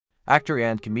Actor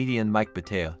and comedian Mike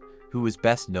Batayeh, who was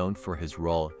best known for his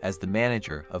role as the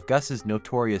manager of Gus's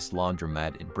notorious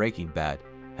Laundromat in Breaking Bad,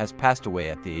 has passed away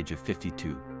at the age of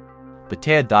 52.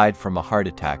 Batayeh died from a heart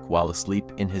attack while asleep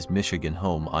in his Michigan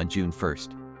home on June 1st.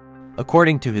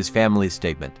 According to his family's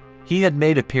statement, he had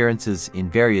made appearances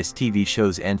in various TV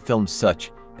shows and films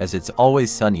such as It's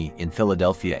Always Sunny in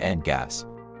Philadelphia and Gas,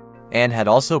 and had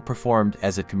also performed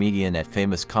as a comedian at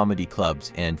famous comedy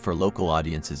clubs and for local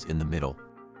audiences in the Middle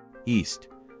East.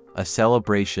 A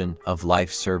celebration of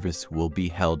life service will be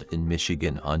held in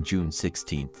Michigan on June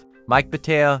 16th. Mike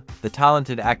Batayeh, the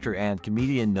talented actor and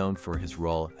comedian known for his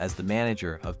role as the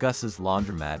manager of Gus's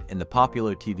Laundromat in the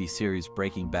popular TV series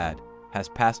Breaking Bad, has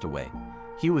passed away.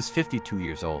 He was 52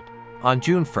 years old. On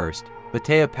June 1st,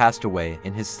 Batayeh passed away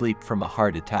in his sleep from a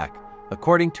heart attack.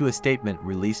 According to a statement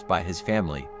released by his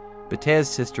family, Batayeh's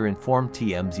sister informed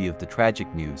TMZ of the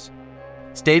tragic news,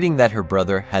 stating that her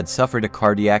brother had suffered a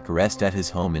cardiac arrest at his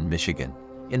home in Michigan.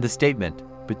 In the statement,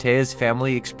 Batayeh's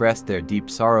family expressed their deep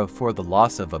sorrow for the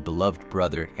loss of a beloved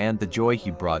brother and the joy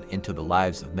he brought into the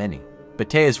lives of many.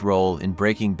 Batayeh's role in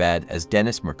Breaking Bad as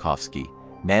Dennis Murkowski,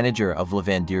 manager of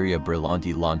Lavanderia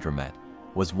Berlanti Laundromat,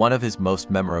 was one of his most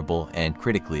memorable and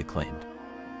critically acclaimed.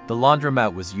 The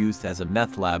laundromat was used as a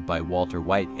meth lab by Walter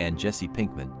White and Jesse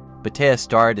Pinkman. Batayeh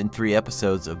starred in 3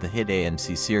 episodes of the hit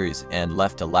AMC series and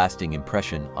left a lasting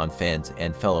impression on fans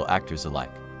and fellow actors alike.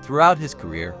 Throughout his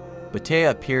career, Batayeh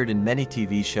appeared in many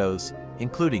TV shows,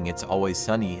 including It's Always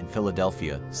Sunny in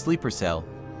Philadelphia, Sleeper Cell,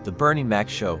 The Bernie Mac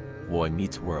Show, Boy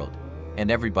Meets World, and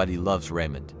Everybody Loves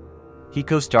Raymond. He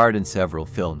co-starred in several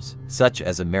films, such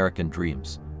as American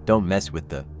Dreams, Don't Mess with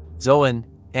the Zoan,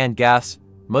 and Gas.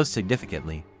 Most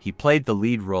significantly, he played the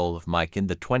lead role of Mike in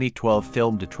the 2012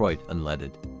 film Detroit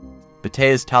Unleaded.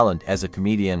 Batayeh's talent as a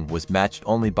comedian was matched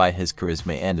only by his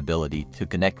charisma and ability to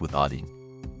connect with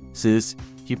audiences.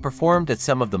 He performed at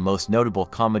some of the most notable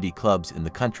comedy clubs in the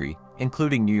country,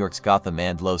 including New York's Gotham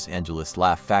and Los Angeles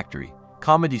Laugh Factory,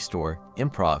 Comedy Store,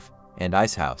 Improv, and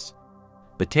Ice House.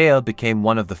 Batayeh became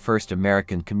one of the first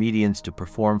American comedians to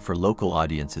perform for local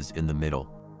audiences in the Middle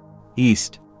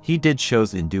East. He did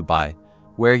shows in Dubai,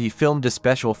 where he filmed a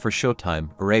special for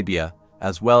Showtime, Arabia,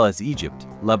 as well as Egypt,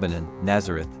 Lebanon,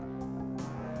 Nazareth,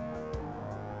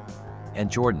 and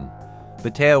Jordan.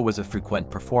 Batayeh was a frequent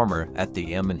performer at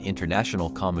the Amman International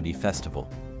Comedy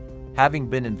Festival, having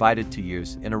been invited 2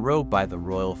 years in a row by the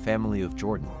royal family of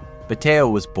Jordan. Batayeh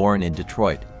was born in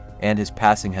Detroit, and his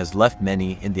passing has left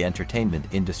many in the entertainment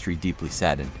industry deeply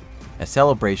saddened. A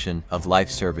celebration of life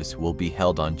service will be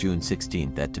held on June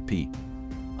 16th at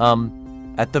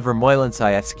the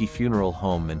Vermoilen-Sayevsky Funeral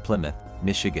Home in Plymouth,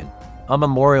 Michigan. A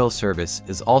memorial service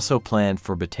is also planned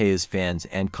for Batayeh's fans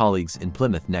and colleagues in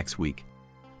Plymouth next week.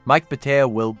 Mike Batayeh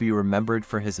will be remembered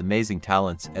for his amazing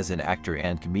talents as an actor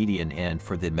and comedian and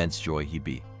for the immense joy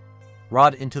he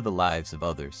brought into the lives of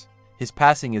others. His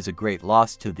passing is a great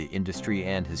loss to the industry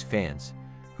and his fans,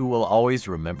 who will always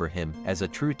remember him as a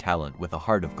true talent with a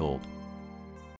heart of gold.